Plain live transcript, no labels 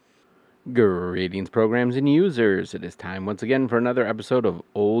Greetings, programs and users. It is time once again for another episode of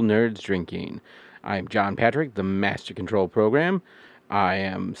Old Nerds Drinking. I'm John Patrick, the Master Control Program. I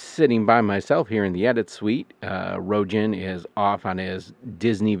am sitting by myself here in the edit suite. Rojan is off on his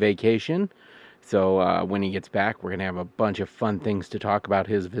Disney vacation. So when he gets back, we're going to have a bunch of fun things to talk about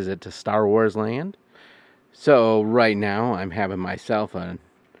his visit to Star Wars Land. So right now, I'm having myself a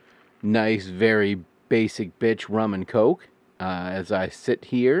nice, very basic bitch rum and coke as I sit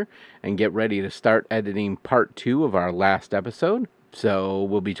here and get ready to start editing part 2 of our last episode. So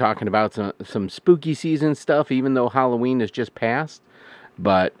we'll be talking about some spooky season stuff, even though Halloween has just passed.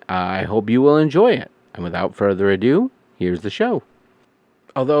 But I hope you will enjoy it. And without further ado, here's the show.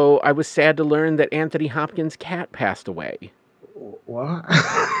 Although I was sad to learn that Anthony Hopkins' cat passed away. What?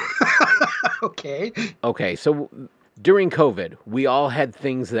 Okay. Okay, so during COVID, we all had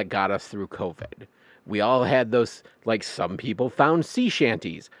things that got us through COVID. We all had those, like some people found sea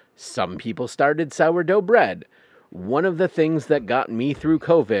shanties. Some people started sourdough bread. One of the things that got me through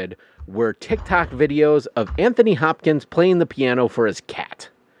COVID were TikTok videos of Anthony Hopkins playing the piano for his cat.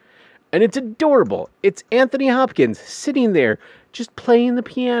 And it's adorable. It's Anthony Hopkins sitting there just playing the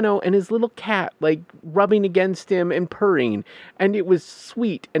piano and his little cat like rubbing against him and purring. And it was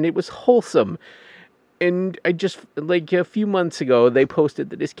sweet and it was wholesome. And I just, like a few months ago, they posted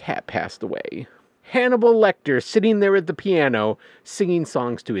that his cat passed away. Hannibal Lecter sitting there at the piano singing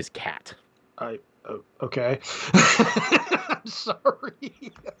songs to his cat. Okay. I'm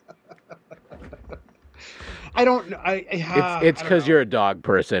sorry. I don't know. It's because you're a dog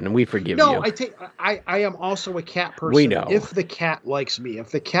person, and we forgive you. No, I am also a cat person. We know. If the cat likes me,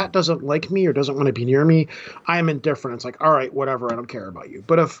 if the cat doesn't like me or doesn't want to be near me, I am indifferent. It's like, all right, whatever. I don't care about you.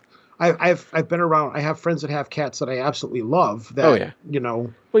 But if I've been around, I have friends that have cats that I absolutely love. That, oh yeah.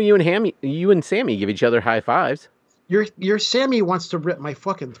 Well, you and Sammy give each other high fives. Your Sammy wants to rip my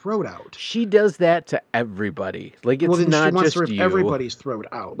fucking throat out. She does that to everybody. Like, it's not she wants just to rip you. everybody's throat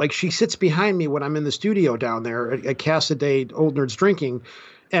out. Like, she sits behind me when I'm in the studio down there at Cassaday Old Nerds Drinking,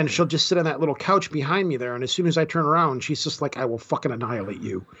 and she'll just sit on that little couch behind me there. And as soon as I turn around, she's just like, "I will fucking annihilate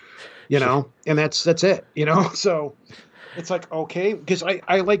you," And that's it, So it's like, okay, because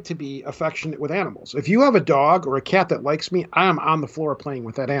I like to be affectionate with animals. If you have a dog or a cat that likes me, I am on the floor playing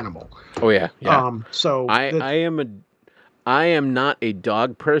with that animal. Oh yeah. So I am not a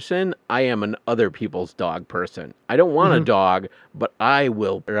dog person. I am an other people's dog person. I don't want a dog, but I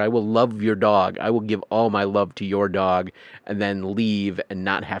will love your dog. I will give all my love to your dog and then leave and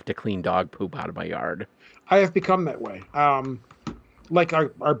not have to clean dog poop out of my yard. I have become that way. Like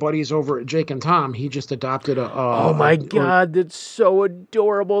our buddies over at Jake and Tom, he just adopted oh my God, that's so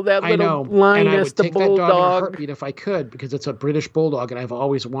adorable! That little Linus, the bulldog. I would take that dog in a heartbeat if I could, because it's a British bulldog, and I've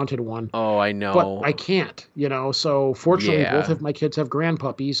always wanted one. Oh, I know, but I can't. So fortunately, both of my kids have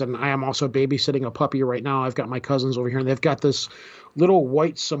grandpuppies, and I am also babysitting a puppy right now. I've got my cousins over here, and they've got this little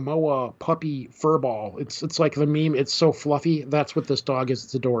white Samoa puppy fur ball. It's like the meme. It's so fluffy. That's what this dog is.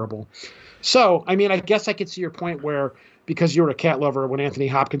 It's adorable. So, I mean, I guess I could see your point where, because you were a cat lover, when Anthony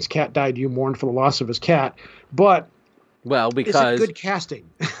Hopkins' cat died, you mourned for the loss of his cat. But because is it good casting?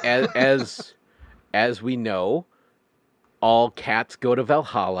 as we know, all cats go to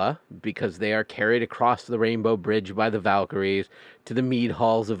Valhalla because they are carried across the Rainbow Bridge by the Valkyries to the mead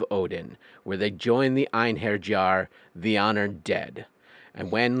halls of Odin, where they join the Einherjar, the honored dead.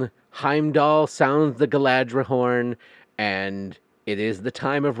 And when Heimdall sounds the Galadriel horn, and it is the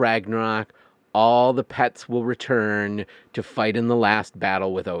time of Ragnarok, all the pets will return to fight in the last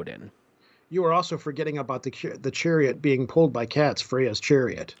battle with Odin. You were also forgetting about the chariot being pulled by cats, Freya's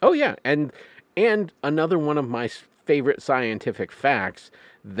chariot. Oh yeah, and another one of my favorite scientific facts,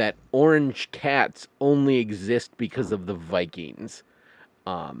 that orange cats only exist because of the Vikings.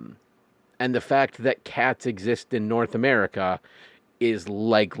 And the fact that cats exist in North America is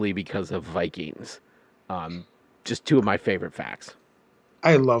likely because of Vikings. Just two of my favorite facts.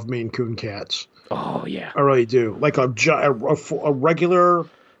 I love Maine Coon cats. Oh, yeah. I really do. Like a regular,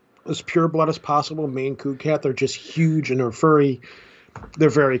 as pure blood as possible Maine Coon cat. They're just huge and they're furry. They're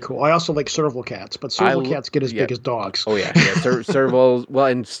very cool. I also like serval cats, but serval cats get as big as dogs. Oh, yeah. Servals. Well,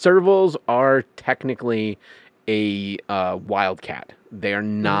 and servals are technically a wild cat. They are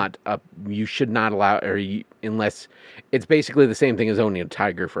not you should not allow, unless it's basically the same thing as owning a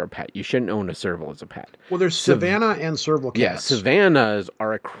tiger for a pet. You shouldn't own a serval as a pet. Well, there's Savannah and serval cats. Yeah, Savannahs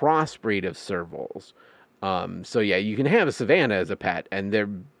are a crossbreed of servals. So yeah, you can have a Savannah as a pet, and they're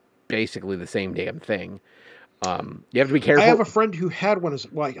basically the same damn thing. You have to be careful. I have a friend who had one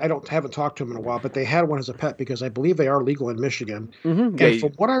as, well, haven't talked to him in a while, but they had one as a pet because I believe they are legal in Michigan. Mm-hmm. And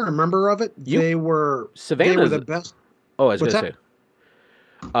from what I remember of it, they were the best. Oh, I was going to say.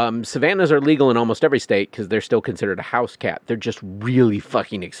 Savannas are legal in almost every state because they're still considered a house cat. They're just really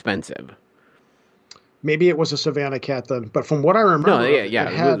fucking expensive. Maybe it was a Savannah cat then, but from what I remember, it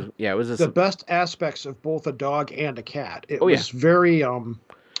had the best aspects of both a dog and a cat. It was very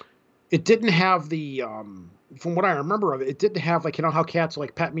it didn't have the from what I remember of it, it didn't have like, you know how cats are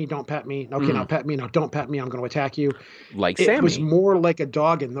like, pet me, don't pet me. Okay, now pet me, now don't pet me, I'm going to attack you. Like Sammy. It was more like a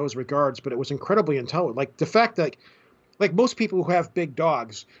dog in those regards, but it was incredibly intelligent. Like the fact that like most people who have big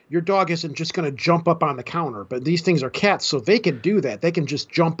dogs, your dog isn't just going to jump up on the counter, but these things are cats, so they can do that. They can just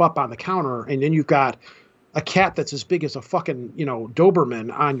jump up on the counter, and then you've got a cat that's as big as a fucking,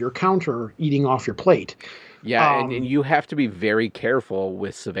 Doberman on your counter eating off your plate. Yeah, and you have to be very careful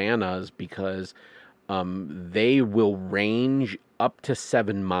with Savannahs because they will range up to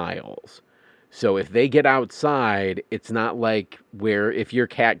 7 miles. So if they get outside, it's not like where if your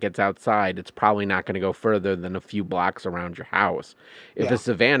cat gets outside, it's probably not going to go further than a few blocks around your house. If a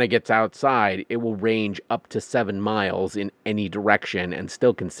Savannah gets outside, it will range up to 7 miles in any direction and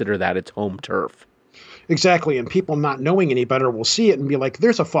still consider that its home turf. Exactly, and people not knowing any better will see it and be like,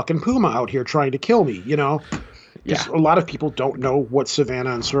 there's a fucking puma out here trying to kill me, Yeah. A lot of people don't know what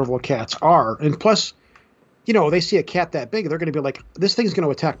Savannah and serval cats are. And plus, they see a cat that big, they're going to be like, this thing's going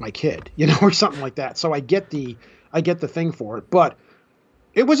to attack my kid, or something like that. So I get the thing for it, but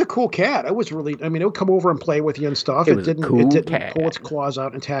it was a cool cat. It was really, it would come over and play with you and stuff. It didn't pull its claws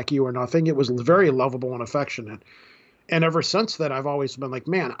out and attack you or nothing. It was very lovable and affectionate. And ever since then, I've always been like,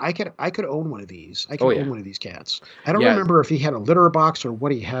 man, I could own one of these. I could own one of these cats. I don't remember if he had a litter box or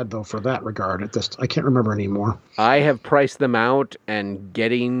what he had, though, for that regard. I can't remember anymore. I have priced them out, and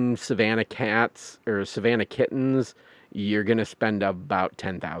getting Savannah cats or Savannah kittens, you're going to spend about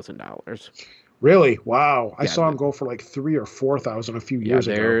 $10,000. Really? Wow. I saw them go for like $3,000 or $4,000 a few years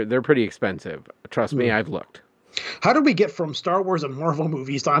ago. They're pretty expensive. Trust me, I've looked. How did we get from Star Wars and Marvel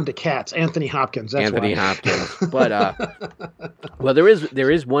movies onto cats? Anthony Hopkins. That's Anthony Hopkins. But well, there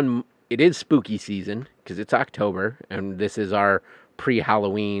is one. It is spooky season because it's October, and this is our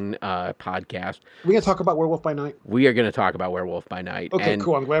pre-Halloween podcast. We're gonna talk about Werewolf by Night. We are gonna talk about Werewolf by Night. Okay,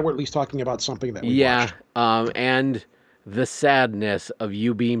 cool. I'm glad we're at least talking about something that we watched. And the sadness of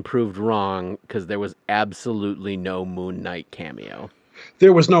you being proved wrong because there was absolutely no Moon Knight cameo.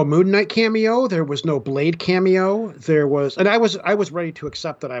 There was no Moon Knight cameo. There was no Blade cameo. And I was ready to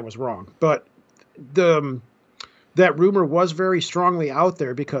accept that I was wrong. But that rumor was very strongly out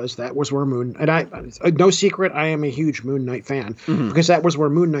there because that was where no secret, I am a huge Moon Knight fan because that was where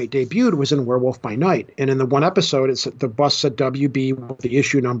Moon Knight debuted, was in Werewolf by Night. And in the one episode, the bus said WB, the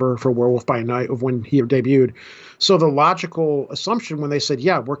issue number for Werewolf by Night of when he debuted. So the logical assumption when they said,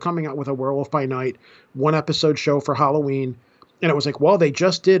 yeah, we're coming out with a Werewolf by Night one episode show for Halloween. And it was like, well, they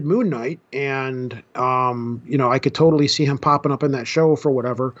just did Moon Knight, and, I could totally see him popping up in that show for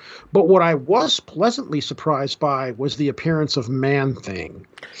whatever. But what I was pleasantly surprised by was the appearance of Man-Thing.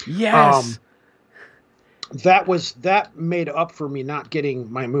 Yes. That made up for me not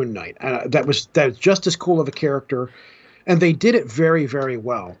getting my Moon Knight. That was just as cool of a character. And they did it very, very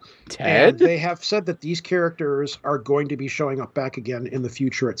well. Ted? And they have said that these characters are going to be showing up back again in the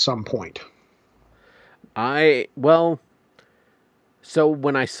future at some point. So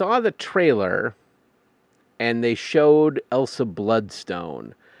when I saw the trailer and they showed Elsa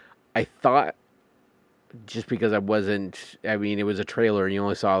Bloodstone, I thought, just because it was a trailer and you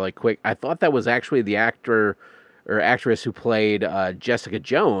only saw quick, I thought that was actually the actor or actress who played Jessica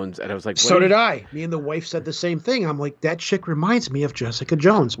Jones. And I was like, so did I. Me and the wife said the same thing. I'm like, that chick reminds me of Jessica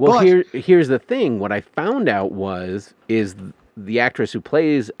Jones. Well, here's the thing. What I found out is the actress who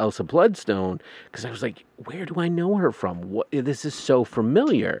plays Elsa Bloodstone, because I was like, where do I know her from? This is so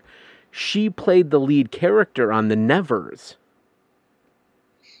familiar. She played the lead character on The Nevers.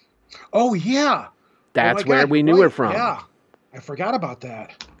 Oh, yeah. That's where we knew her from. Yeah. I forgot about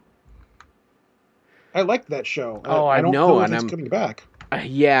that. I liked that show. I don't know if it's coming back.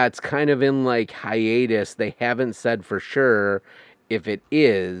 Yeah, it's kind of in hiatus. They haven't said for sure if it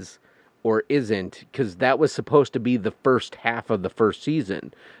is or isn't, because that was supposed to be the first half of the first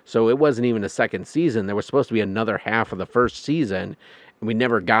season. So it wasn't even a second season. There was supposed to be another half of the first season, and we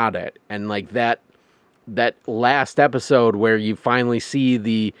never got it. And that last episode where you finally see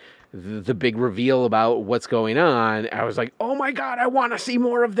the big reveal about what's going on, I was like, oh my God, I want to see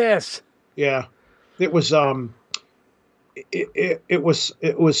more of this. Yeah. It was it was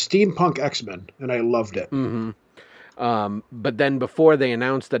steampunk X-Men, and I loved it. Mm-hmm. But then before they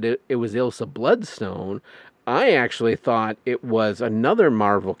announced that it was Elsa Bloodstone, I actually thought it was another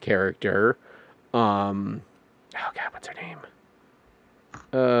Marvel character. Oh God, what's her name?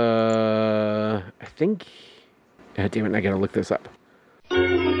 I think. Damn it, I gotta look this up.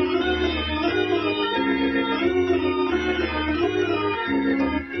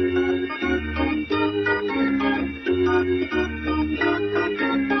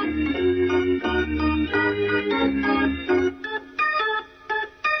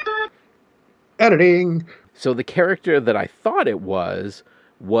 Editing. So the character that I thought it was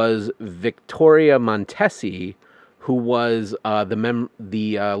Victoria Montesi, who was the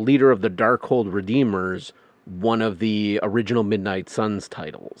leader of the Darkhold Redeemers, one of the original Midnight Suns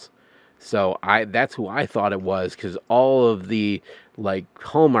titles. So that's who I thought it was, because all of the like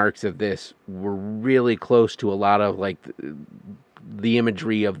hallmarks of this were really close to a lot of like the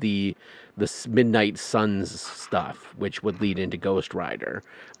imagery of the Midnight Suns stuff, which would lead into Ghost Rider.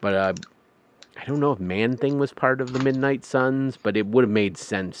 But I don't know if Man-Thing was part of the Midnight Suns, but it would have made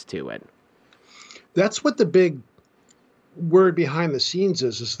sense to it. That's what the big word behind the scenes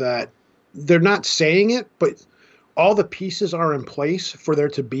is that they're not saying it, but all the pieces are in place for there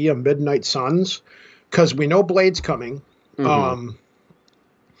to be a Midnight Suns, because we know Blade's coming. Mm-hmm.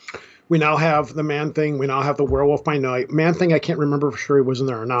 We now have the Man-Thing. We now have the Werewolf by Night. Man-Thing, I can't remember for sure he was in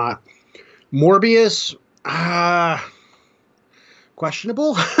there or not. Morbius,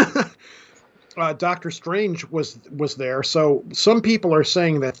 questionable. Doctor Strange was there. So some people are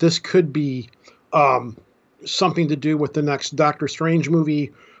saying that this could be something to do with the next Doctor Strange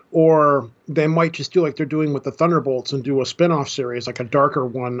movie, or they might just do like they're doing with the Thunderbolts and do a spin-off series, like a darker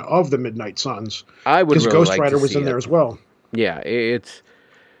one of the Midnight Suns. I would, because really Ghost Rider was in there as well. Yeah, it's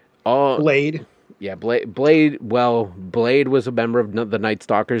all Blade. Yeah, Blade. Well, Blade was a member of the Night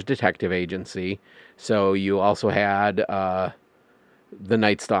Stalkers Detective Agency, so you also had the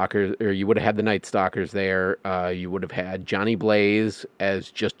Night Stalkers, or you would have had the Night Stalkers there. You would have had Johnny Blaze as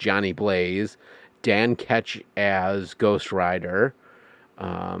just Johnny Blaze, Dan Ketch as Ghost Rider,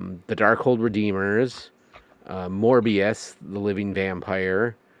 the Darkhold Redeemers, Morbius, the Living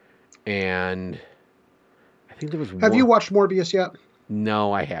Vampire, and I think there was Have you watched Morbius yet?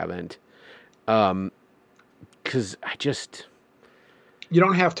 No, I haven't. Because I just... You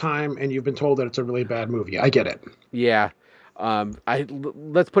don't have time, and you've been told that it's a really bad movie. I get it. Yeah.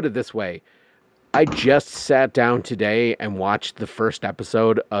 Let's put it this way. I just sat down today and watched the first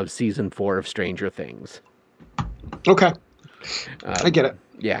episode of season 4 of Stranger Things. Okay. I get it.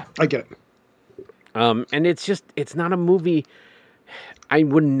 Yeah. I get it. And it's not a movie. I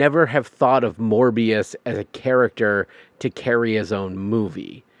would never have thought of Morbius as a character to carry his own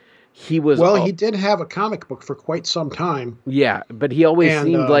movie. He did have a comic book for quite some time. Yeah, but he always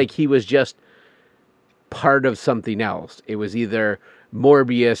seemed like he was just part of something else. It was either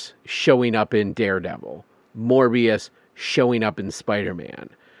Morbius showing up in Daredevil, Morbius showing up in Spider-Man,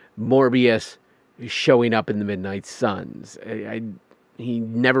 Morbius showing up in the Midnight Suns. He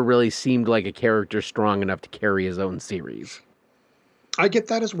never really seemed like a character strong enough to carry his own series. I get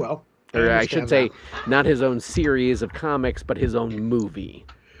that as well. Or I should say, not his own series of comics, but his own movie.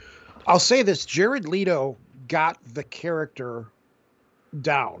 I'll say this: Jared Leto got the character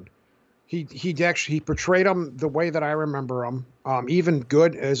down. He portrayed him the way that I remember him, even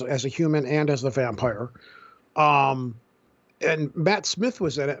good as a human and as the vampire. And Matt Smith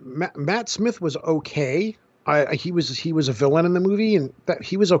was in it. Matt Smith was okay. He was a villain in the movie, and that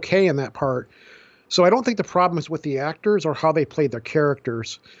he was okay in that part. So I don't think the problem is with the actors or how they played their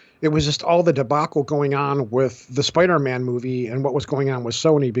characters. It was just all the debacle going on with the Spider-Man movie and what was going on with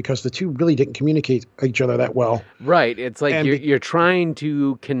Sony, because the two really didn't communicate each other that well. Right. It's like you're trying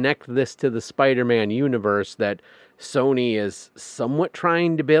to connect this to the Spider-Man universe that Sony is somewhat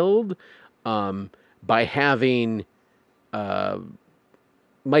trying to build by having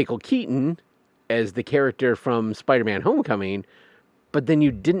Michael Keaton as the character from Spider-Man Homecoming, but then you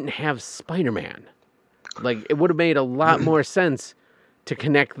didn't have Spider-Man. Like, it would have made a lot more sense to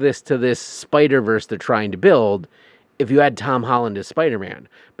connect this to this Spider-Verse they're trying to build if you had Tom Holland as Spider-Man.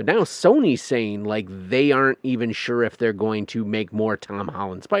 But now Sony's saying, like, they aren't even sure if they're going to make more Tom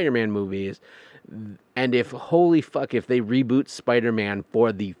Holland Spider-Man movies. And if they reboot Spider-Man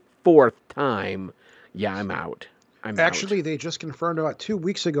for the 4th time, yeah, I'm out. Actually, they just confirmed about 2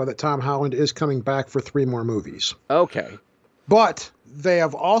 weeks ago that Tom Holland is coming back for 3 more movies. Okay. But they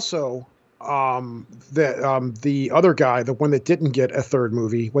have also... the other guy, the one that didn't get a 3rd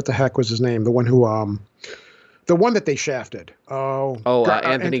movie, what the heck was his name? The one who, the one that they shafted.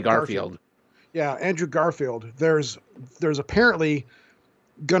 Anthony Garfield. Yeah, Andrew Garfield. There's apparently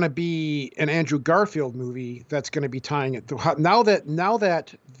going to be an Andrew Garfield movie that's going to be tying it. Now that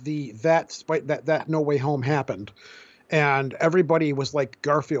No Way Home happened, and everybody was like,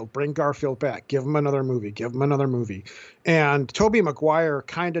 Garfield, bring Garfield back. Give him another movie. And Tobey Maguire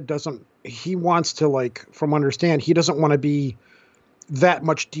kind of doesn't. He wants to, like, from understand, he doesn't want to be that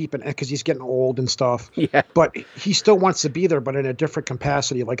much deep in it because he's getting old and stuff. Yeah. But he still wants to be there, but in a different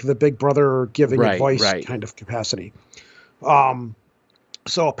capacity, like the big brother giving advice kind of capacity.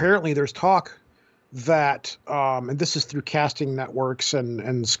 So apparently there's talk that, and this is through casting networks and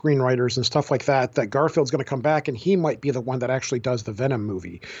screenwriters and stuff like that, that Garfield's going to come back and he might be the one that actually does the Venom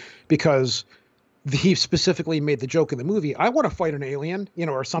movie, because he specifically made the joke in the movie, I want to fight an alien,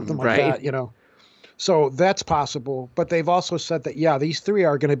 or something like that, So that's possible. But they've also said that, yeah, these three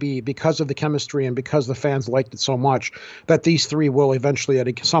are going to be, because of the chemistry and because the fans liked it so much, that these three will eventually,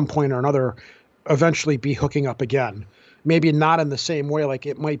 at some point or another, eventually be hooking up again. Maybe not in the same way. Like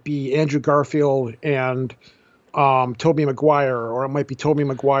it might be Andrew Garfield and Tobey Maguire, or it might be Tobey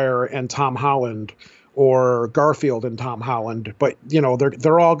Maguire and Tom Holland, or Garfield and Tom Holland. But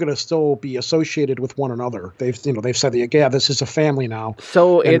they're all going to still be associated with one another. They've said that, yeah, this is a family now.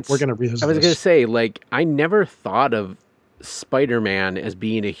 So we're going to revisit. I was going to say, like, I never thought of Spider-Man as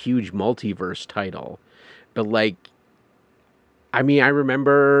being a huge multiverse title, but like, I mean, I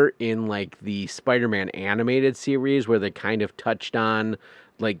remember in like the Spider-Man animated series where they kind of touched on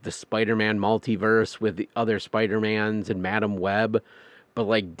like the Spider-Man multiverse with the other Spider-Mans and Madam Web. But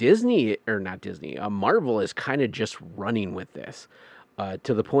like Marvel is kind of just running with this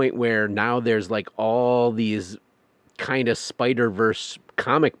to the point where now there's like all these kind of Spider-Verse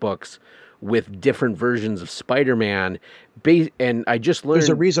comic books with different versions of Spider-Man. And I just learned... There's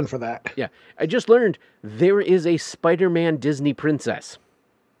a reason for that. Yeah. I just learned there is a Spider-Man Disney princess.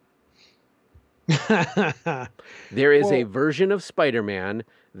 There is a version of Spider-Man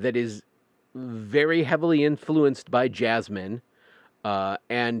that is very heavily influenced by Jasmine.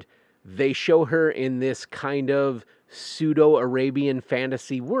 And they show her in this kind of pseudo-Arabian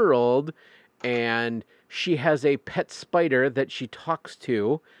fantasy world, and she has a pet spider that she talks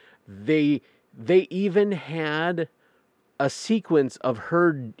to. They even had a sequence of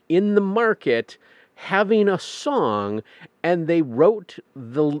her in the market having a song, and they wrote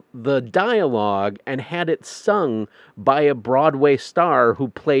the dialogue and had it sung by a Broadway star who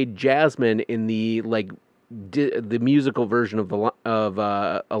played Jasmine in the the musical version of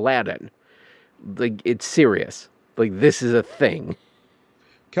Aladdin. Like, it's serious. Like, this is a thing.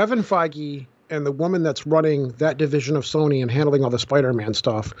 Kevin Feige and the woman that's running that division of Sony and handling all the Spider-Man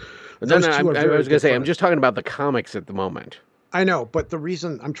stuff. I was going to say, I'm just talking about the comics at the moment. I know, but the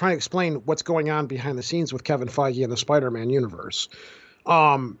reason I'm trying to explain what's going on behind the scenes with Kevin Feige and the Spider-Man universe.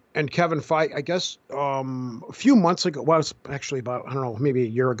 And Kevin Feige, I guess, a few months ago, well, it was actually about, I don't know, maybe a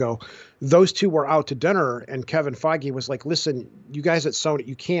year ago, those two were out to dinner, and Kevin Feige was like, listen, you guys at Sony,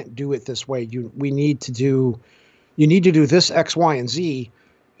 you can't do it this way. You need to do this X, Y, and Z.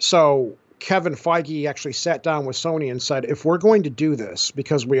 So Kevin Feige actually sat down with Sony and said, if we're going to do this,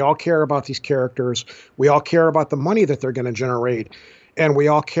 because we all care about these characters, we all care about the money that they're going to generate, and we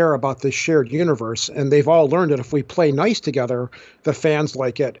all care about this shared universe, and they've all learned that if we play nice together, the fans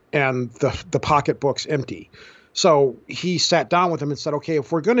like it, and the pocketbook's empty. So he sat down with them and said, okay,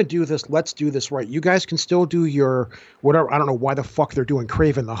 if we're going to do this, let's do this right. You guys can still do your whatever. I don't know why the fuck they're doing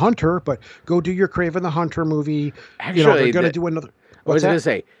Kraven the Hunter, but go do your Kraven the Hunter movie. Actually, they're going to do another. I was going to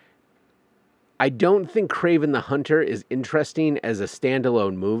say, I don't think Kraven the Hunter is interesting as a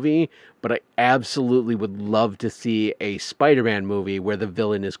standalone movie, but I absolutely would love to see a Spider-Man movie where the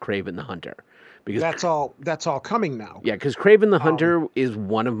villain is Kraven the Hunter. Because that's all coming now. Yeah, because Kraven the Hunter is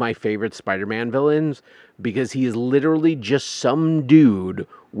one of my favorite Spider-Man villains, because he is literally just some dude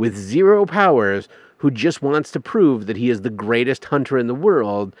with zero powers who just wants to prove that he is the greatest hunter in the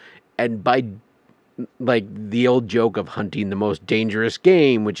world, and by like the old joke of hunting the most dangerous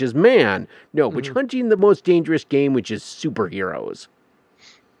game, which is man. No, which hunting the most dangerous game, which is superheroes.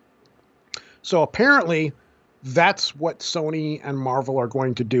 So apparently that's what Sony and Marvel are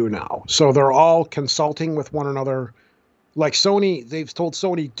going to do now. So they're all consulting with one another. Like Sony, they've told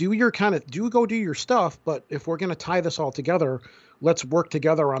Sony, go do your stuff, but if we're going to tie this all together, let's work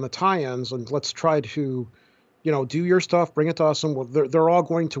together on the tie-ins, and let's try to, do your stuff, bring it to us, and they're all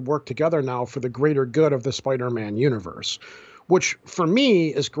going to work together now for the greater good of the Spider-Man universe, which for me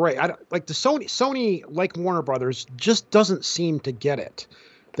is great. Sony, like Warner Brothers, just doesn't seem to get it.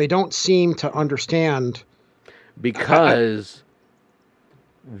 They don't seem to understand. Because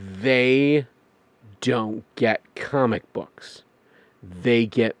they don't get comic books. They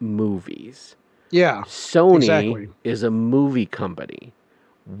get movies. Yeah, Sony is a movie company.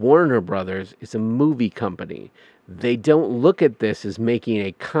 Warner Brothers is a movie company. They don't look at this as making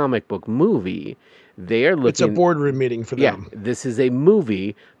a comic book movie. They are looking... It's a boardroom meeting for them. Yeah, this is a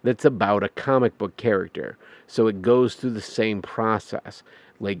movie that's about a comic book character. So it goes through the same process.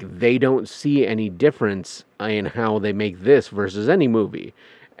 Like, they don't see any difference in how they make this versus any movie.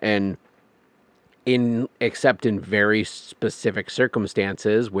 And except in very specific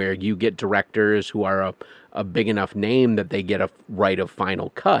circumstances where you get directors who are a big enough name that they get a right of final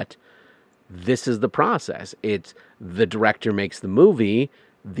cut, this is the process. It's the director makes the movie,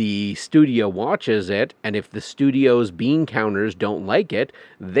 the studio watches it, and if the studio's bean counters don't like it,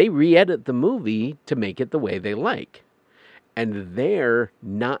 they re-edit the movie to make it the way they like. And they're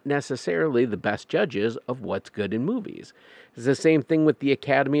not necessarily the best judges of what's good in movies. It's the same thing with the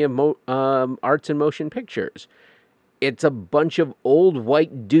Academy of Arts and Motion Pictures. It's a bunch of old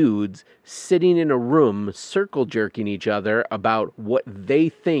white dudes sitting in a room circle jerking each other about what they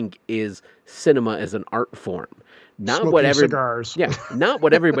think is cinema as an art form. Not Smoking cigars. Yeah, not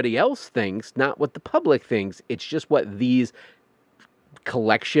what everybody else thinks, not what the public thinks. It's just what these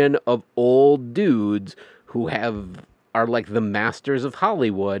collection of old dudes who are like the masters of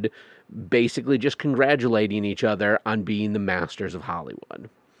Hollywood, basically just congratulating each other on being the masters of Hollywood.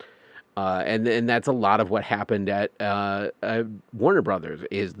 And that's a lot of what happened at Warner Brothers.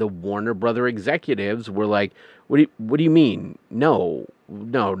 Is the Warner Brother executives were like, what do you mean? No.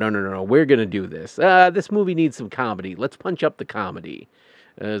 We're going to do this. This movie needs some comedy. Let's punch up the comedy.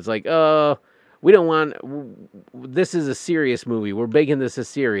 It's like, we don't want, this is a serious movie. We're making this a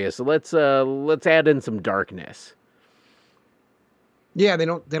serious. So let's add in some darkness. Yeah, they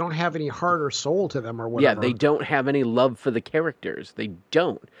don't have any heart or soul to them or whatever. Yeah, they don't have any love for the characters. They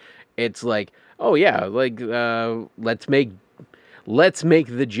don't. It's like, oh yeah, like let's make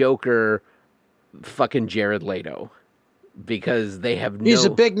the Joker fucking Jared Leto, because they have He's a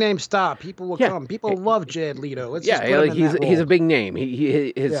big name. Stop. People will come. People love Jared Leto. Let's just put him in that he's a big name.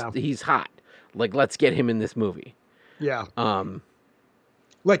 He's hot. Like, let's get him in this movie. Yeah.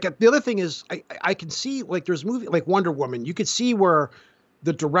 Like, the other thing is, I can see, like, there's a movie like Wonder Woman. You could see where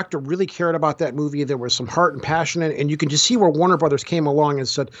the director really cared about that movie. There was some heart and passion in it, and you can just see where Warner Brothers came along and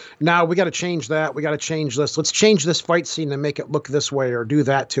said, "Now we got to change that. We got to change this. Let's change this fight scene and make it look this way or do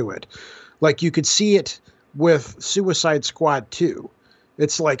that to it." Like, you could see it with Suicide Squad 2.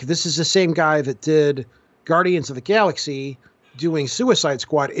 It's like, this is the same guy that did Guardians of the Galaxy doing Suicide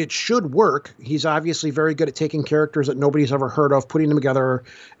Squad. It should work. He's obviously very good at taking characters that nobody's ever heard of, putting them together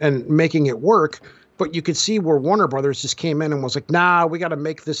and making it work. But you could see where Warner Brothers just came in and was like, nah, we got to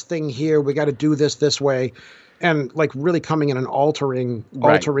make this thing here. We got to do this way. And like really coming in and altering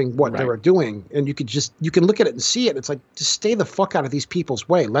what they were doing. And you can look at it and see it. It's like, just stay the fuck out of these people's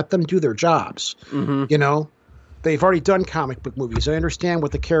way. Let them do their jobs. Mm-hmm. You know, they've already done comic book movies. I understand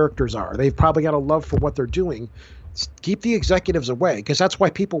what the characters are. They've probably got a love for what they're doing. Keep the executives away, because that's why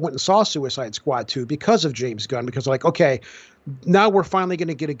people went and saw Suicide Squad 2, because of James Gunn, because they're like, okay, now we're finally going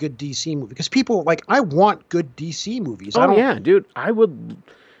to get a good DC movie. Because people like, I want good DC movies. Dude, I would.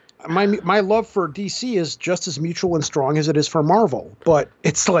 My love for DC is just as mutual and strong as it is for Marvel, but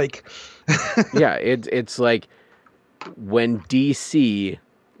it's like, yeah, it's like when DC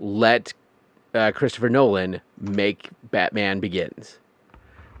let Christopher Nolan make Batman Begins.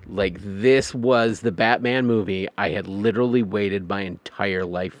 Like, this was the Batman movie I had literally waited my entire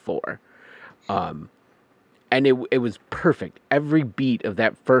life for. And it was perfect. Every beat of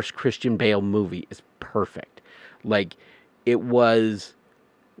that first Christian Bale movie is perfect. Like, it was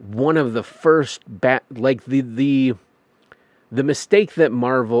one of the first the mistake that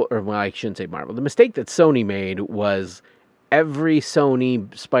Marvel, or well, I shouldn't say Marvel, the mistake that Sony made was every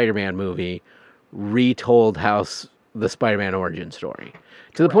Sony Spider-Man movie retold the Spider-Man origin story.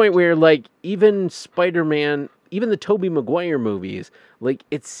 To the point where, like, even Spider-Man, even the Tobey Maguire movies, like,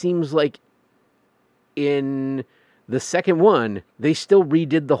 it seems like in the second one, they still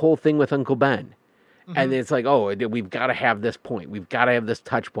redid the whole thing with Uncle Ben. Mm-hmm. And it's like, oh, we've got to have this point. We've got to have this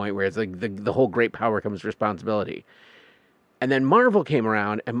touch point where it's like the whole great power comes responsibility. And then Marvel came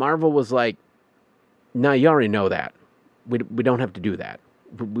around, and Marvel was like, no, you already know that. We don't have to do that.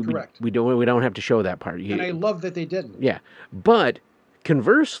 Correct. We don't have to show that part. And I love that they didn't. Yeah. But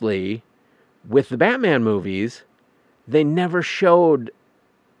conversely, with the Batman movies, they never showed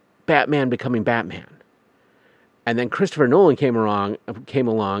Batman becoming Batman. And then Christopher Nolan came along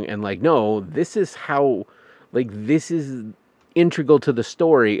and like, no, this is how, like, this is integral to the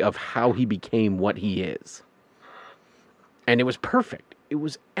story of how he became what he is. And it was perfect. It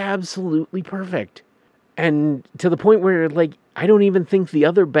was absolutely perfect. And to the point where, like, I don't even think the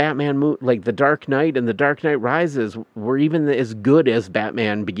other Batman like The Dark Knight and The Dark Knight Rises were even as good as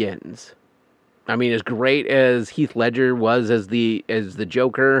Batman Begins. I mean, as great as Heath Ledger was as the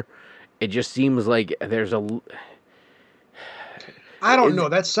I don't know.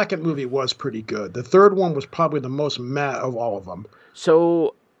 That second movie was pretty good. The third one was probably the most meh of all of them.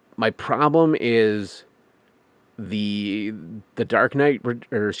 So my problem is the Dark Knight,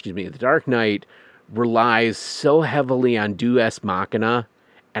 or excuse me, the Dark Knight relies so heavily on Deus Machina,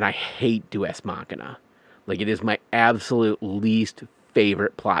 and I hate Deus Machina. Like, it is my absolute least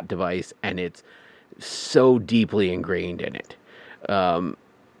favorite plot device, and it's so deeply ingrained in it.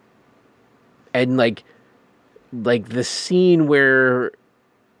 And like the scene where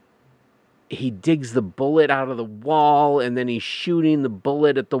he digs the bullet out of the wall, and then he's shooting the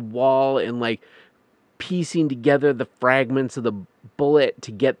bullet at the wall, and like piecing together the fragments of the bullet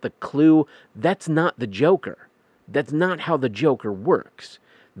to get the clue. That's not the Joker. That's not how the Joker works.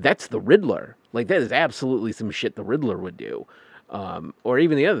 That's the Riddler. Like, that is absolutely some shit the Riddler would do. Or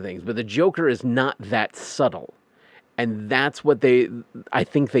even the other things. But the Joker is not that subtle. And that's what I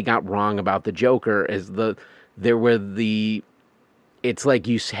think they got wrong about the Joker, is it's like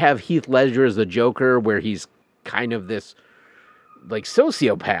you have Heath Ledger as the Joker, where he's kind of this like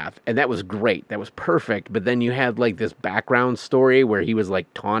sociopath, and that was great. That was perfect. But then you had like this background story where he was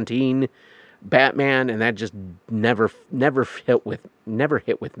like taunting Batman, and that just never hit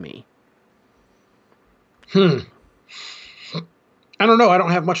with me. I don't know. I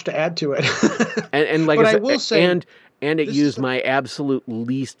don't have much to add to it. and like I will say, and it used my absolute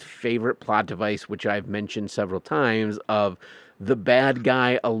least favorite plot device, which I've mentioned several times, of the bad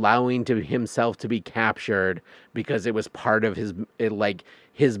guy allowing himself to be captured because it was part of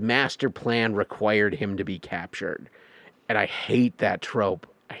his master plan required him to be captured. And I hate that trope.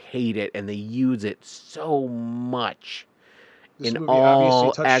 I hate it. And they use it so much. This movie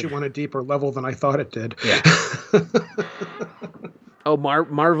obviously touched you on a deeper level than I thought it did. Yeah.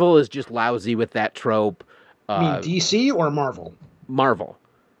 Marvel is just lousy with that trope. You mean DC or Marvel? Marvel.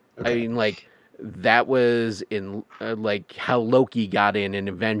 Okay. I mean, like, that was in like how Loki got in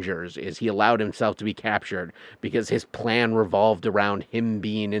Avengers, is he allowed himself to be captured because his plan revolved around him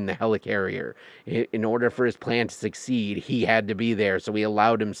being in the helicarrier. In order for his plan to succeed, he had to be there, so he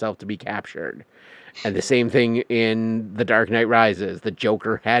allowed himself to be captured. And the same thing in The Dark Knight Rises. The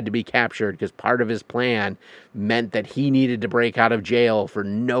Joker had to be captured because part of his plan meant that he needed to break out of jail for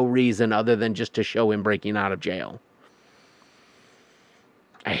no reason other than just to show him breaking out of jail.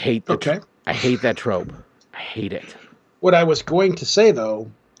 I hate I hate that trope. I hate it. What I was going to say,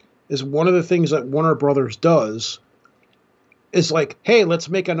 though, is one of the things that Warner Brothers does is like, hey, let's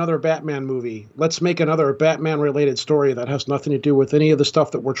make another Batman movie. Let's make another Batman-related story that has nothing to do with any of the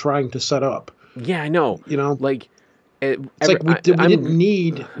stuff that we're trying to set up. Yeah, I know. You know? Like, we didn't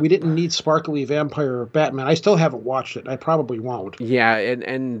need sparkly vampire Batman. I still haven't watched it. I probably won't. Yeah,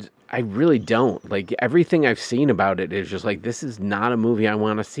 and I really don't. Like, everything I've seen about it is just like, this is not a movie I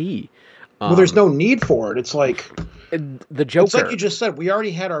want to see. Well, there's no need for it. It's like the Joker. It's like you just said. We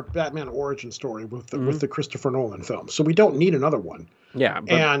already had our Batman origin story with the Christopher Nolan film, so we don't need another one. Yeah,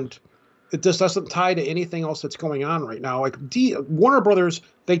 and it just doesn't tie to anything else that's going on right now. Like Warner Brothers,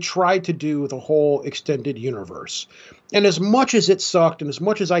 they tried to do the whole extended universe, and as much as it sucked, and as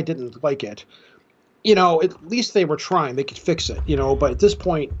much as I didn't like it, you know, at least they were trying. They could fix it, you know. But at this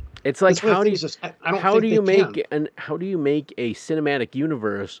point, it's like how do you make a cinematic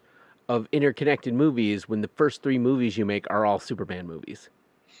universe of interconnected movies when the first 3 movies you make are all Superman movies?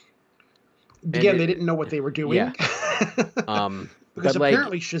 Again, they didn't know what they were doing. Yeah. Because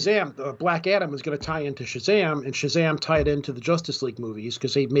apparently Shazam, the Black Adam, is going to tie into Shazam, and Shazam tied into the Justice League movies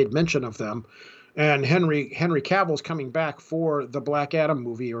because they made mention of them. And Henry Cavill's coming back for the Black Adam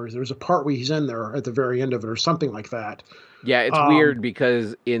movie, or there's a part where he's in there at the very end of it, or something like that. Yeah, it's weird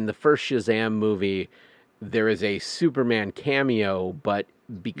because in the first Shazam movie, there is a Superman cameo, but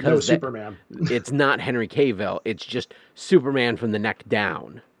because Superman. It's not Henry Cavill, it's just Superman from the neck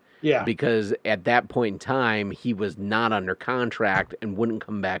down. Yeah. Because at that point in time, he was not under contract and wouldn't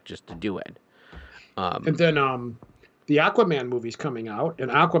come back just to do it. And then the Aquaman movie's coming out, and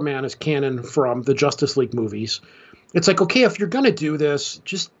Aquaman is canon from the Justice League movies. It's like, okay, if you're going to do this,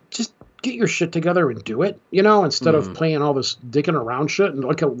 just get your shit together and do it, you know, instead of playing all this dicking around shit. And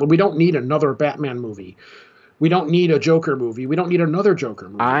like, we don't need another Batman movie. We don't need a Joker movie. We don't need another Joker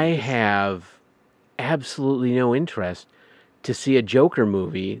movie. I have absolutely no interest to see a Joker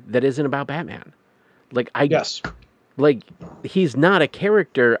movie that isn't about Batman. Yes. Like, he's not a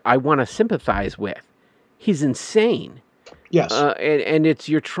character I want to sympathize with. He's insane. Yes. And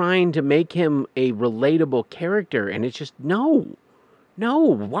you're trying to make him a relatable character, and it's just, no.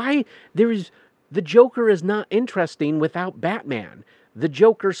 Why? The Joker is not interesting without Batman. The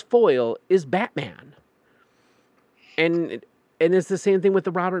Joker's foil is Batman. And it's the same thing with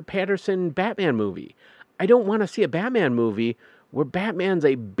the Robert Pattinson Batman movie. I don't want to see a Batman movie where Batman's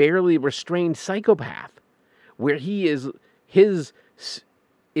a barely restrained psychopath, where he is his.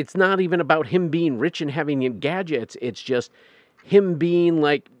 It's not even about him being rich and having gadgets. It's just him being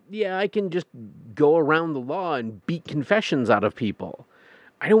like, yeah, I can just go around the law and beat confessions out of people.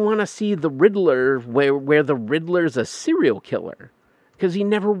 I don't want to see the Riddler where the Riddler's a serial killer, because he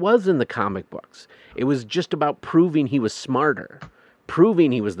never was in the comic books. It was just about proving he was smarter,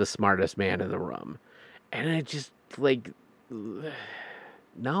 proving he was the smartest man in the room. And I just, like,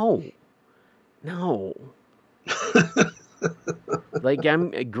 no. Like,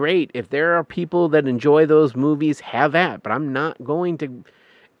 I'm great. If there are people that enjoy those movies, have at. But I'm not going to.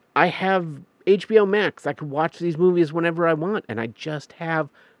 I have HBO Max. I could watch these movies whenever I want, and I just have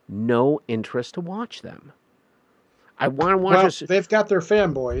no interest to watch them. I want to watch. They've got their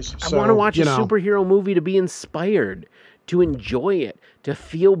fanboys. I want to watch a superhero movie to be inspired, to enjoy it, to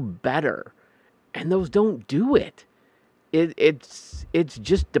feel better, and those don't do it. It's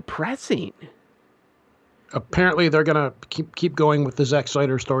just depressing. Apparently, they're gonna keep going with the Zack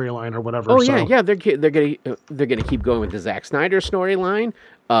Snyder storyline or whatever. Oh yeah, they're gonna keep going with the Zack Snyder storyline.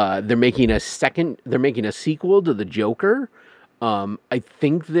 They're making a sequel to the Joker. I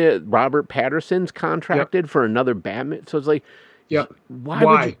think that Robert Pattinson's contracted for another Batman. So it's like,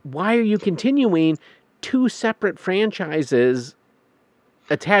 why are you continuing two separate franchises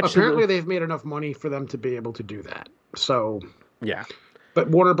attached? Apparently, they've made enough money for them to be able to do that. So yeah. But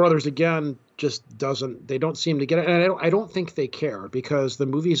Warner Brothers, again, just they don't seem to get it. And I don't think they care, because the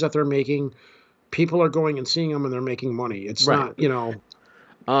movies that they're making, people are going and seeing them and they're making money. It's not,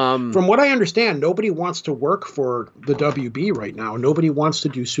 from what I understand, nobody wants to work for the WB right now. Nobody wants to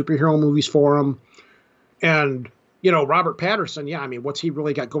do superhero movies for them. And, Robert Pattinson, what's he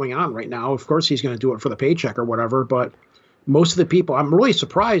really got going on right now? Of course, he's going to do it for the paycheck or whatever. But most of the people, I'm really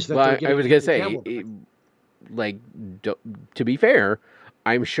surprised that they're getting. I was going to say, to be fair,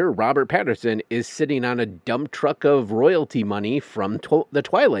 I'm sure Robert Pattinson is sitting on a dump truck of royalty money from the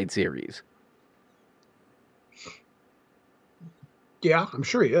Twilight series. Yeah, I'm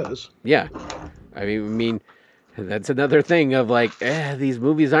sure he is. Yeah. I mean, that's another thing of like, these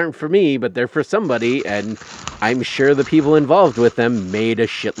movies aren't for me, but they're for somebody, and I'm sure the people involved with them made a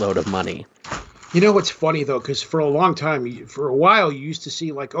shitload of money. You know what's funny, though, because for a long time, for a while, you used to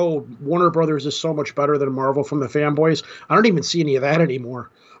see like, oh, Warner Brothers is so much better than Marvel from the fanboys. I don't even see any of that anymore.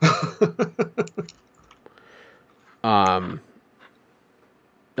 Oh,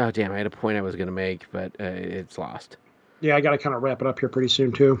 damn, I had a point I was going to make, but it's lost. Yeah, I got to kind of wrap it up here pretty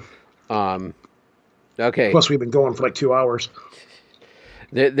soon, too. Okay. Plus, we've been going for like 2 hours.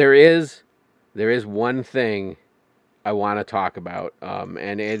 There is one thing I want to talk about,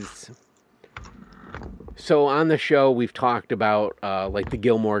 and it's... So on the show, we've talked about like the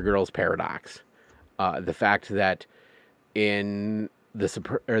Gilmore Girls paradox, the fact that in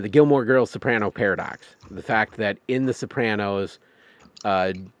the Gilmore Girls Soprano paradox, the fact that in The Sopranos,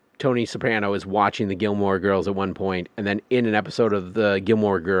 Tony Soprano is watching the Gilmore Girls at one point, and then in an episode of the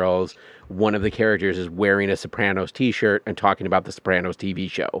Gilmore Girls, one of the characters is wearing a Sopranos t-shirt and talking about the Sopranos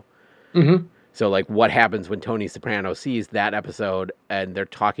TV show. Mm-hmm. So like, what happens when Tony Soprano sees that episode and they're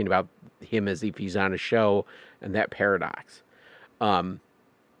talking about him as if he's on a show, and that paradox.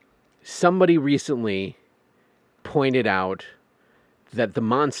 Somebody recently pointed out that the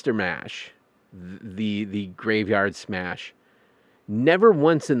Monster Mash, the Graveyard Smash, never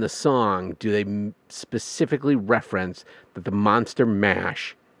once in the song do they specifically reference that the Monster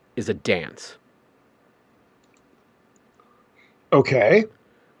Mash is a dance. Okay.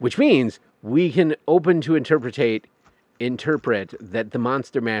 Which means we can open to interpret that the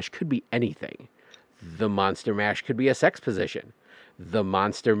Monster Mash could be anything. The Monster Mash could be a sex position. The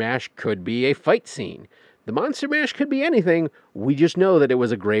Monster Mash could be a fight scene. The Monster Mash could be anything. We just know that it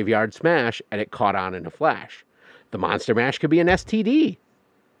was a graveyard smash and it caught on in a flash. The Monster Mash could be an STD.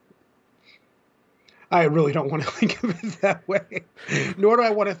 I really don't want to think of it that way. Nor do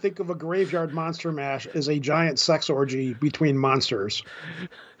I want to think of a graveyard monster mash as a giant sex orgy between monsters.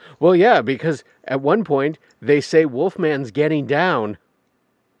 Well, yeah, because at one point they say Wolfman's getting down.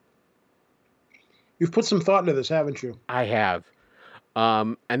 You've put some thought into this, haven't you? I have.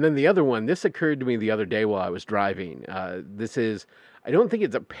 And then the other one, this occurred to me the other day while I was driving. This is, I don't think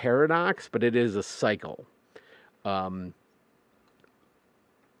it's a paradox, but it is a cycle. Bob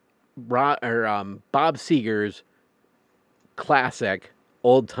Seger's classic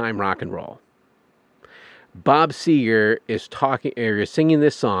old time rock and roll. Bob Seger is singing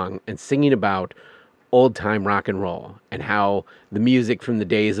this song and singing about old time rock and roll and how the music from the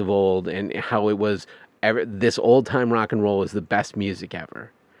days of old and how it was this old time rock and roll is the best music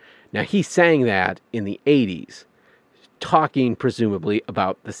ever. Now he sang that in the 80s. talking presumably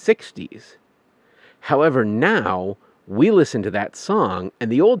about the 60s. However, now we listen to that song,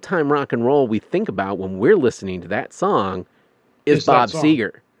 and the old time rock and roll we think about when we're listening to that song is Bob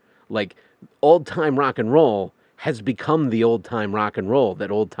Seger. Like, old time rock and roll has become the old time rock and roll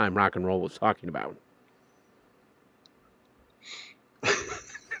that old time rock and roll was talking about.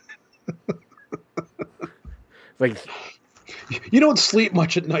 Like, you don't sleep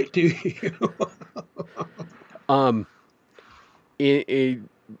much at night, do you?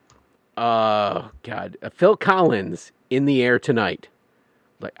 Phil Collins, In the Air Tonight.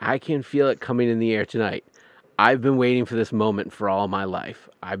 Like, I can feel it coming in the air tonight. I've been waiting for this moment for all my life.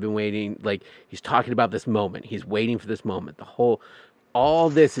 I've been waiting, like, he's talking about this moment. He's waiting for this moment. All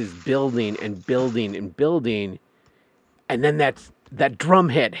this is building and building and building. And then that drum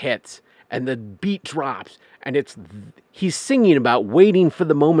hit hits and the beat drops. And he's singing about waiting for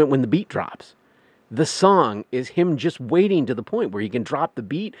the moment when the beat drops. The song is him just waiting to the point where he can drop the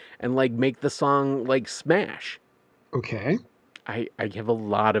beat and, like, make the song, like, smash. Okay. I have a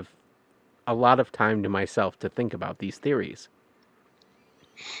lot of time to myself to think about these theories.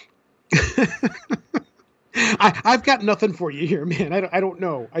 I've got nothing for you here, man. I don't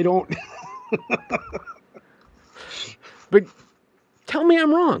know. I don't. But tell me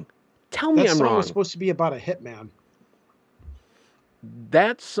I'm wrong. Tell me I'm wrong. That song was supposed to be about a hitman.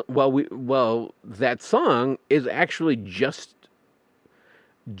 That song is actually just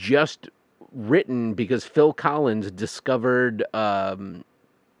written because Phil Collins discovered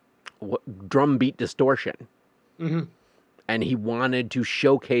drum beat distortion, and he wanted to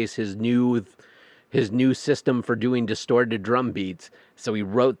showcase his new system for doing distorted drum beats. So he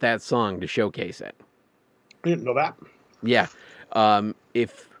wrote that song to showcase it. I didn't know that. Yeah,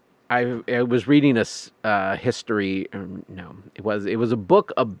 if I was reading a history. No, it was a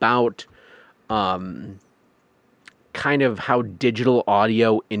book about kind of how digital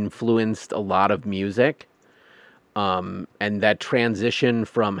audio influenced a lot of music, and that transition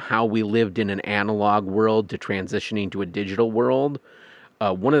from how we lived in an analog world to transitioning to a digital world.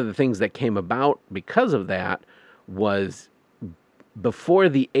 One of the things that came about because of that was before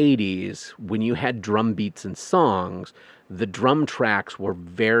the 80s, when you had drum beats and songs, the drum tracks were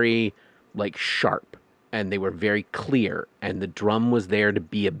very, like, sharp, and they were very clear, and the drum was there to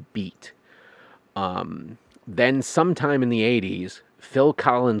be a beat. Then sometime in the 80s, Phil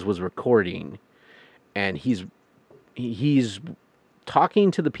Collins was recording, and he's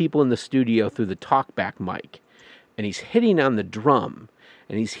talking to the people in the studio through the talkback mic, and he's hitting on the drum,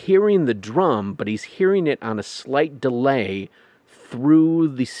 and he's hearing the drum, but he's hearing it on a slight delay through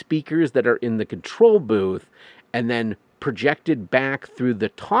the speakers that are in the control booth, and then projected back through the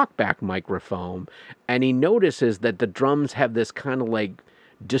talkback microphone, and he notices that the drums have this kind of, like,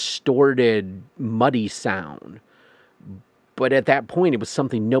 distorted, muddy sound. But at that point, it was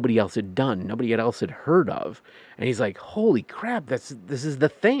something nobody else had done, nobody else had heard of, and he's like, holy crap, this is the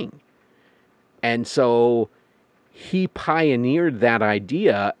thing. And so he pioneered that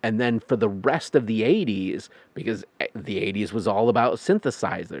idea, and then for the rest of the 80s, because the 80s was all about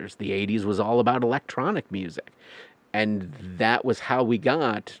synthesizers, the 80s was all about electronic music, and that was how we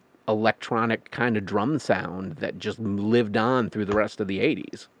got electronic kind of drum sound that just lived on through the rest of the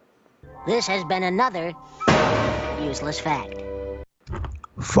 80s. This has been another useless fact.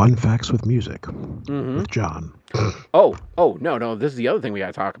 Fun facts with music with John. Oh, no, this is the other thing we got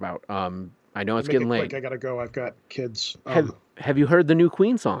to talk about. I know it's getting late. Quick, I gotta go. I've got kids. Have you heard the new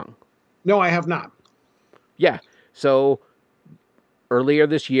Queen song? No, I have not. Yeah. So earlier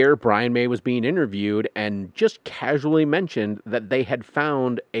this year, Brian May was being interviewed and just casually mentioned that they had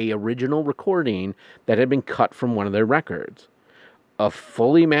found a original recording that had been cut from one of their records. A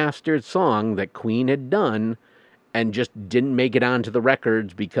fully mastered song that Queen had done and just didn't make it onto the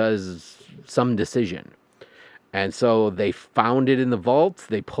records because some decision. And so they found it in the vaults,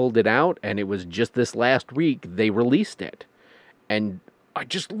 they pulled it out, and it was just this last week they released it. And I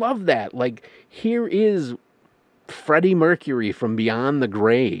just love that. Like, here is Freddie Mercury from beyond the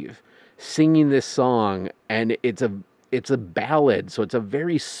grave singing this song, and it's a ballad, so it's a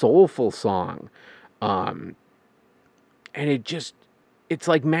very soulful song. And it's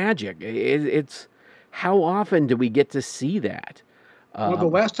like magic. It's how often do we get to see that? Well, the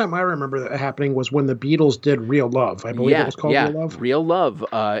last time I remember that happening was when the Beatles did Real Love. I believe it was called Real Love. Real Love.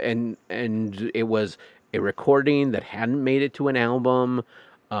 And it was a recording that hadn't made it to an album.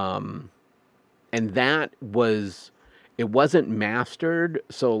 And that was, it wasn't mastered.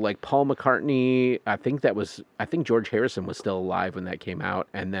 So, like, Paul McCartney, I think George Harrison was still alive when that came out.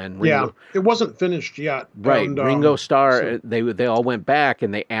 And then Ringo, it wasn't finished yet. Right. And, Ringo Starr, they all went back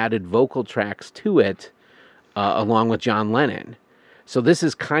and they added vocal tracks to it. along with John Lennon. So this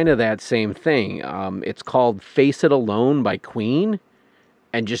is kind of that same thing. It's called "Face It Alone" by Queen,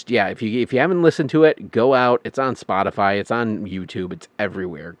 and just if you haven't listened to it, go out. It's on Spotify. It's on YouTube. It's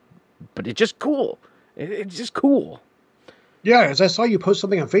everywhere. But it's just cool. It's just cool. Yeah, as I saw you post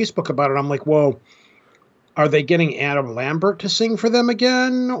something on Facebook about it, I'm like, well, are they getting Adam Lambert to sing for them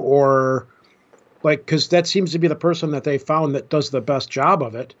again, or? Like, because that seems to be the person that they found that does the best job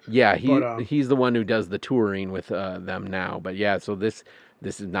of it. Yeah, he's the one who does the touring with them now. But yeah, so this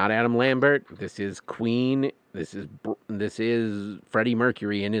is not Adam Lambert. This is Queen. This is Freddie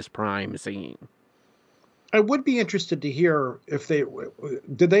Mercury in his prime singing. I would be interested to hear if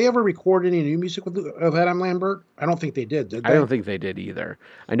did they ever record any new music of Adam Lambert? I don't think they did they? I don't think they did either.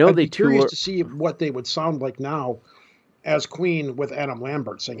 I know I'd be curious to see what they would sound like now as Queen with Adam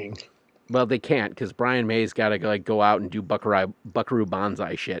Lambert singing. Well, they can't because Brian May's got to go out and do Buckaroo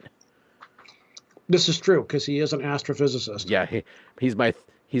Banzai shit. This is true because he is an astrophysicist. Yeah,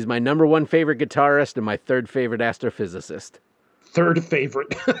 he's my number one favorite guitarist and my third favorite astrophysicist. Third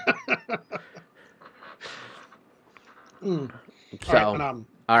favorite. So,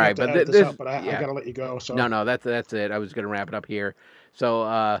 all right, but I gotta let you go. So no, that's it. I was gonna wrap it up here.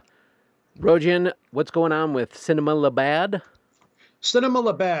 So, Rojan, what's going on with Cinema Labad? Cinema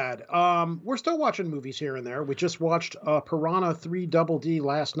Labad. We're still watching movies here and there. We just watched Piranha 3 Double D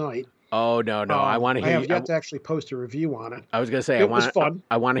last night. Oh no! I want to hear. I have yet to actually post a review on it. I was gonna say it was fun.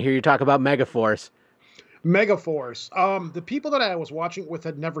 I want to hear you talk about Megaforce. The people that I was watching with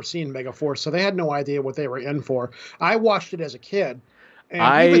had never seen Megaforce, so they had no idea what they were in for. I watched it as a kid.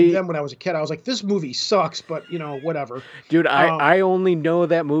 And even then, when I was a kid, I was like, this movie sucks, but, whatever. Dude, I only know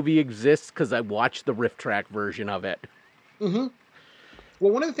that movie exists because I watched the riff track version of it. Mm-hmm.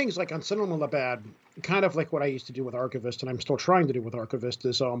 Well, one of the things, like, on Cinema Labad, kind of like what I used to do with Archivist, and I'm still trying to do with Archivist,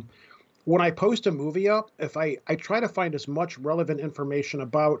 is when I post a movie up, if I try to find as much relevant information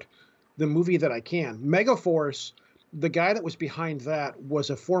about the movie that I can. Megaforce, the guy that was behind that was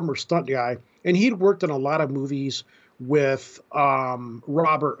a former stunt guy, and he'd worked in a lot of movies with Burt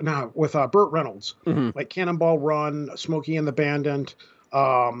Reynolds, like Cannonball Run, Smokey and the Bandit,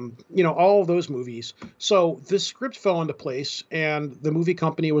 all of those movies. So this script fell into place, and the movie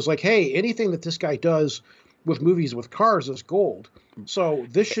company was like, hey, anything that this guy does with movies with cars is gold. So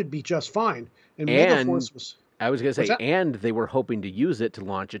this should be just fine. And Megaforce was... I was going to say, and they were hoping to use it to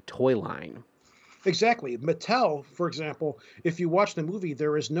launch a toy line. Exactly. Mattel, for example, if you watch the movie,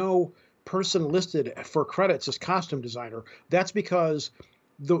 there is no person listed for credits as costume designer. That's because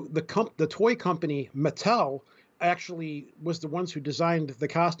the toy company, Mattel, actually was the ones who designed the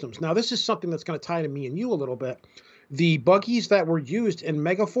costumes. Now, this is something that's going to tie to me and you a little bit. The buggies that were used in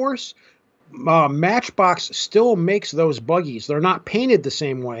Megaforce, Matchbox still makes those buggies. They're not painted the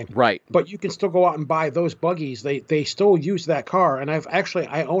same way, right? But you can still go out and buy those buggies. They still use that car, and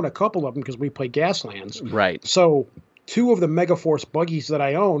I own a couple of them because we play Gaslands, right? So two of the Megaforce buggies that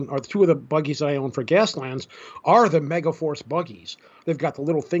I own, or two of the buggies that I own for Gaslands, are the Megaforce buggies. They've got the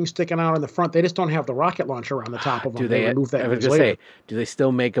little thing sticking out in the front. They just don't have the rocket launcher on the top of them. They remove that. I was going to say, do they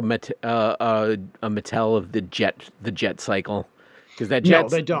still make a Mattel of the jet cycle? Because no,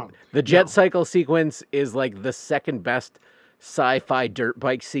 they don't. The jet cycle sequence is like the second best sci-fi dirt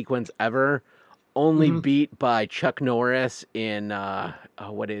bike sequence ever, only beat by Chuck Norris in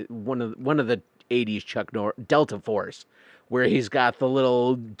one of the 80s Chuck Norris, Delta Force, where he's got the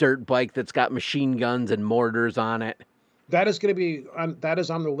little dirt bike that's got machine guns and mortars on it. That is going to be on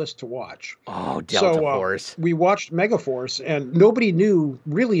the list to watch. Oh, Delta Force. We watched Megaforce, and nobody knew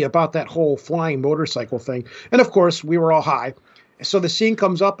really about that whole flying motorcycle thing. And of course, we were all high. So the scene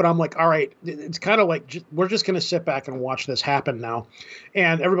comes up, and I'm like, all right, it's kind of like we're just going to sit back and watch this happen now.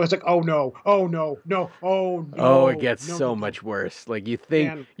 And everybody's like, oh, no, oh, no, no, oh, no. Oh, it gets so much worse. Like, you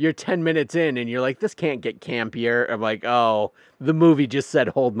think you're 10 minutes in, and you're like, this can't get campier. I'm like, oh, the movie just said,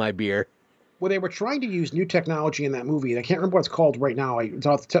 hold my beer. Well, they were trying to use new technology in that movie. I can't remember what it's called right now. It's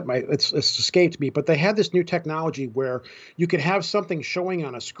off the tip of it's escaped me. But they had this new technology where you could have something showing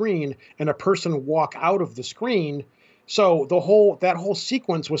on a screen and a person walk out of the screen. So that whole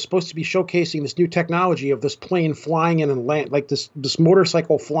sequence was supposed to be showcasing this new technology of this plane flying in and land, like this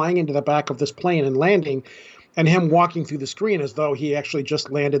motorcycle flying into the back of this plane and landing, and him walking through the screen as though he actually just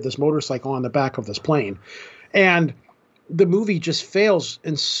landed this motorcycle on the back of this plane. And the movie just fails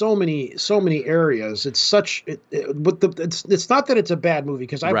in so many areas. It's it's not that it's a bad movie,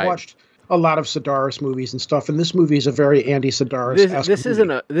 because I've watched a lot of Sedaris movies and stuff, and this movie is a very Andy Sedaris. This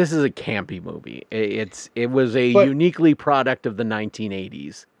is a campy movie. It was a uniquely product of the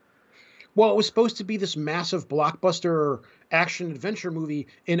 1980s. Well, it was supposed to be this massive blockbuster action adventure movie,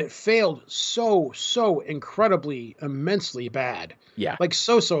 and it failed so incredibly, immensely bad. Yeah. Like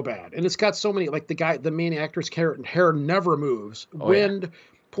so bad. And it's got so many, like the main actor's hair never moves. Wind,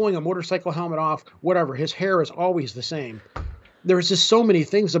 pulling a motorcycle helmet off, whatever. His hair is always the same. There's just so many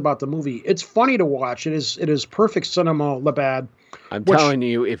things about the movie. It's funny to watch. It is perfect cinema, Labatt. I'm telling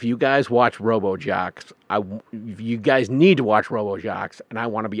you, if you guys watch RoboJocks, you guys need to watch RoboJocks, and I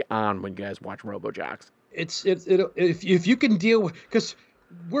want to be on when you guys watch RoboJocks. If you can deal with, because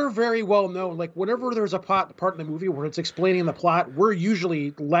we're very well known, like whenever there's a part in the movie where it's explaining the plot, we're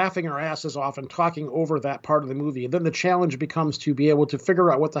usually laughing our asses off and talking over that part of the movie. And then the challenge becomes to be able to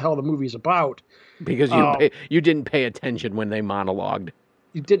figure out what the hell the movie's about. Because you didn't pay attention when they monologued.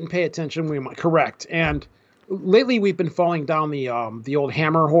 You didn't pay attention correct. And lately we've been falling down the old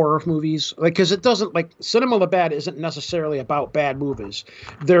Hammer horror movies, like, because it doesn't, like, Cinema Labatt isn't necessarily about bad movies.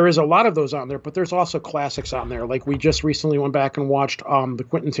 There is a lot of those on there, but there's also classics on there. Like, we just recently went back and watched the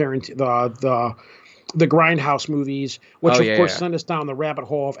Quentin Tarantino, the Grindhouse movies, which sent us down the rabbit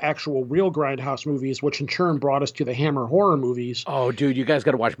hole of actual real Grindhouse movies, which in turn brought us to the Hammer horror movies. Oh, dude, you guys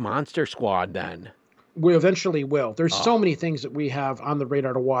got to watch Monster Squad then. We eventually will. There's so many things that we have on the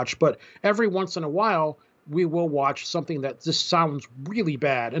radar to watch, but every once in a while we will watch something that just sounds really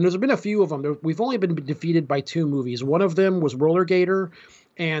bad. And there's been a few of them. We've only been defeated by 2 movies. One of them was Roller Gator,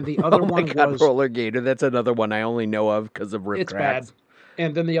 and the other one was Roller Gator. That's another one I only know of because of Riff Cracks. It's bad.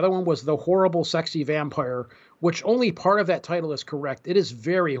 And then the other one was The Horrible Sexy Vampire, which only part of that title is correct. It is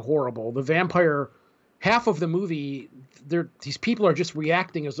very horrible. The vampire, half of the movie, these people are just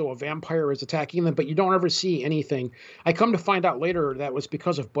reacting as though a vampire is attacking them, but you don't ever see anything. I come to find out later that was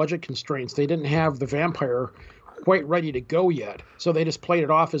because of budget constraints. They didn't have the vampire quite ready to go yet, so they just played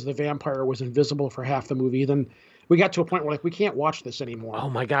it off as the vampire was invisible for half the movie. Then we got to a point where, like, we can't watch this anymore. Oh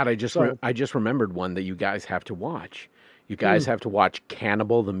my God, I just remembered one that you guys have to watch. You guys have to watch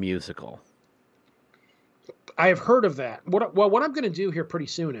Cannibal the Musical. I have heard of that. What I'm going to do here pretty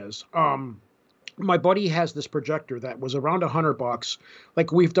soon is, my buddy has this projector that was around $100,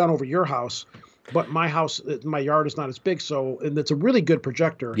 like we've done over your house, but my yard is not as big, and it's a really good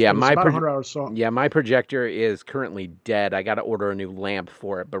projector. Yeah, my my projector is currently dead. I got to order a new lamp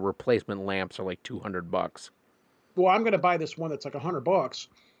for it, but replacement lamps are like $200. Well, I'm going to buy this one that's like $100,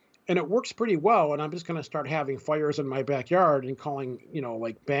 and it works pretty well. And I'm just going to start having fires in my backyard and calling,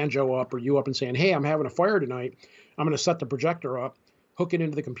 like Banjo up or you up and saying, "Hey, I'm having a fire tonight. I'm going to set the projector up, hook it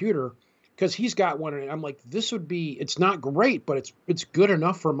into the computer." Because he's got one, and I'm like, it's not great, but it's good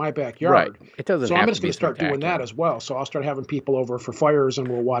enough for my backyard. Right. It doesn't. So I'm just going to start doing that as well. So I'll start having people over for fires, and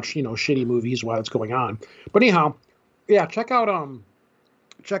we'll watch, shitty movies while it's going on. But anyhow, yeah, check out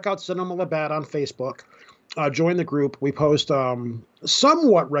Cinema Labatt on Facebook. Join the group. We post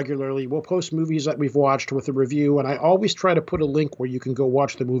somewhat regularly. We'll post movies that we've watched with a review, and I always try to put a link where you can go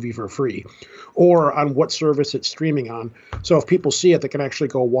watch the movie for free, or on what service it's streaming on. So if people see it, they can actually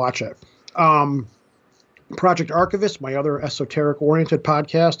go watch it. Project Archivist, my other esoteric-oriented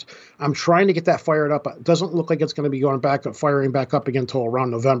podcast, I'm trying to get that fired up. It doesn't look like it's going to be firing back up again until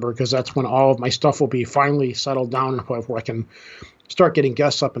around November, because that's when all of my stuff will be finally settled down, where I can start getting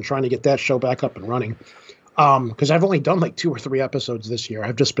guests up and trying to get that show back up and running. Because I've only done like 2 or 3 episodes this year.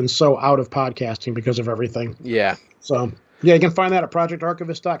 I've just been so out of podcasting because of everything. Yeah. So, yeah, you can find that at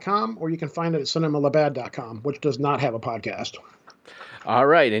projectarchivist.com, or you can find it at cinemalabatt.com, which does not have a podcast. All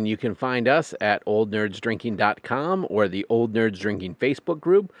right, and you can find us at oldnerdsdrinking.com or the Old Nerds Drinking Facebook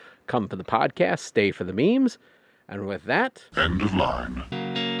group. Come for the podcast, stay for the memes. And with that... End of line.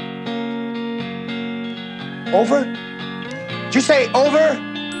 Over? Did you say over?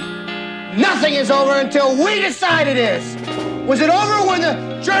 Nothing is over until we decide it is. Was it over when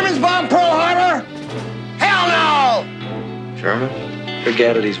the Germans bombed Pearl Harbor? Hell no! German?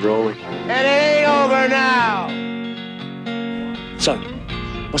 Forget it, he's rolling. It ain't over now. So,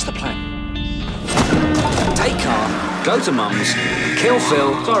 what's the plan? Take Carl, go to Mum's, kill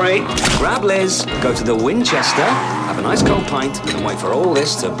Phil, grab Liz, go to the Winchester, have a nice cold pint, and wait for all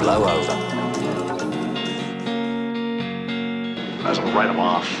this to blow over. Might as well write him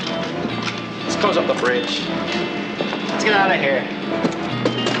off. Let's close up the bridge. Let's get out of here.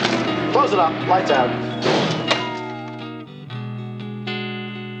 Close it up. Lights out.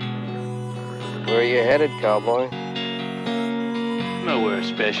 Where are you headed, cowboy? Nowhere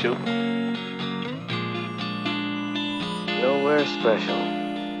special. Nowhere special.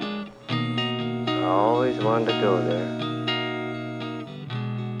 I always wanted to go there.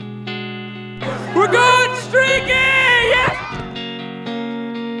 We're going streaking! Yes!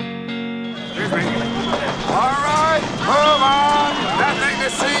 Excuse me. All right, move on. Nothing to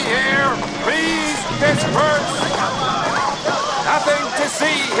see here. Please disperse.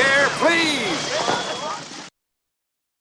 see here, please.